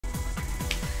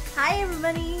Hi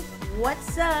everybody,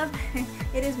 what's up?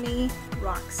 It is me,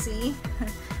 Roxy.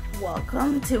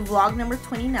 Welcome to vlog number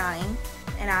 29,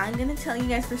 and I'm gonna tell you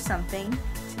guys for something.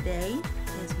 Today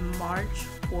is March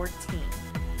 14th,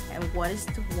 and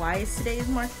why is today is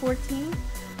March 14th?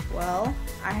 Well,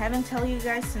 I haven't told you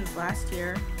guys since last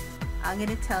year. I'm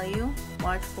gonna tell you,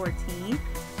 March 14th.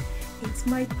 It's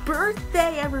my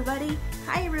birthday, everybody.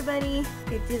 Hi everybody.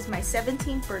 It is my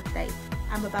 17th birthday.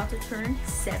 I'm about to turn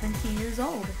 17 years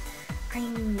old. I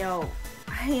know.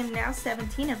 I am now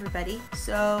 17, everybody.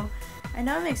 So I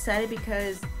know I'm excited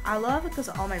because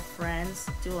all my friends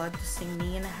do love to sing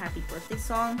me in a happy birthday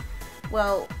song.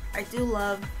 Well, I've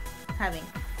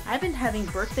been having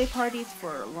birthday parties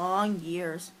for long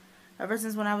years. Ever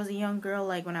since when I was a young girl,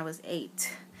 like when I was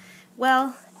 8.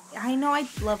 Well, I know I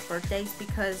love birthdays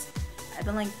because I've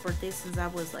been like birthdays since I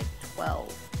was like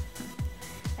 12.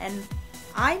 And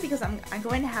because I'm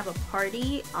going to have a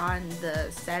party on the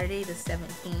Saturday the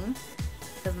 17th,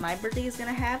 because my birthday is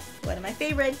gonna have one of my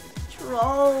favorite,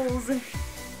 Trolls.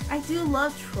 I do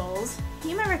love Trolls.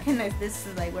 You might recognize this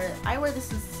since I wear this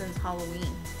since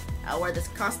Halloween. I'll wear this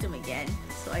costume again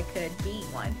so I could be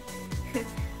one.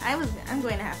 I'm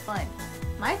going to have fun.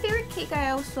 My favorite cakes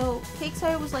I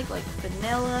always like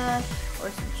vanilla or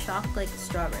some chocolate, like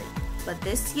strawberry. But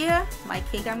this year, my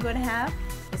cake I'm going to have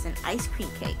is an ice cream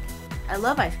cake. I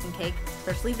love ice cream cake,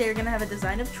 especially they're gonna have a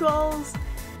design of Trolls.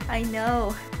 I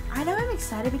know I'm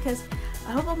excited because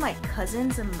I hope all my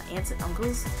cousins and my aunts and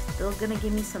uncles, they're gonna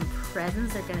give me some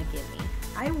presents they're gonna give me.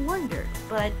 I wonder,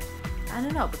 but I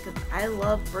don't know, because I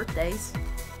love birthdays.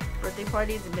 Birthday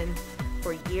parties have been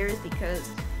for years because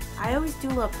I always do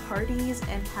love parties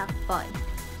and have fun.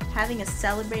 Having a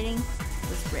celebrating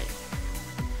was great.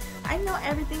 I know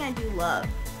everything I do love.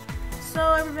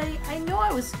 So everybody,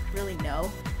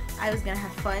 I was gonna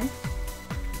have fun,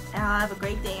 and I'll have a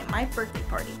great day at my birthday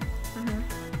party.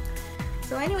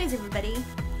 So anyways, everybody,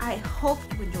 I hope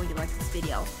you enjoyed this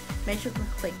video. Make sure to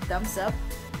click thumbs up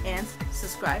and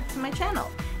subscribe to my channel,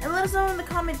 and let us know in the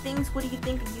comment things, what do you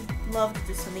think you'd love to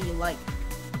do something you like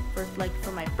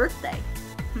for my birthday.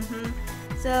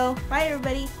 So bye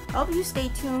everybody, I hope you stay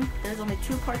tuned. There's only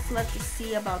 2 parts left to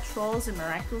see about Trolls and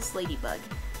Miraculous Ladybug.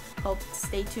 Hope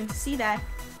stay tuned to see that.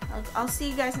 I'll see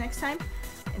you guys next time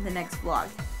in the next vlog.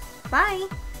 Bye!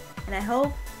 And I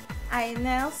hope I am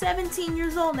now 17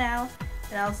 years old now,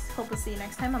 and I'll hope to see you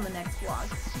next time on the next vlog.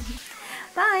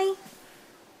 Bye!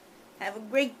 Have a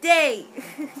great day!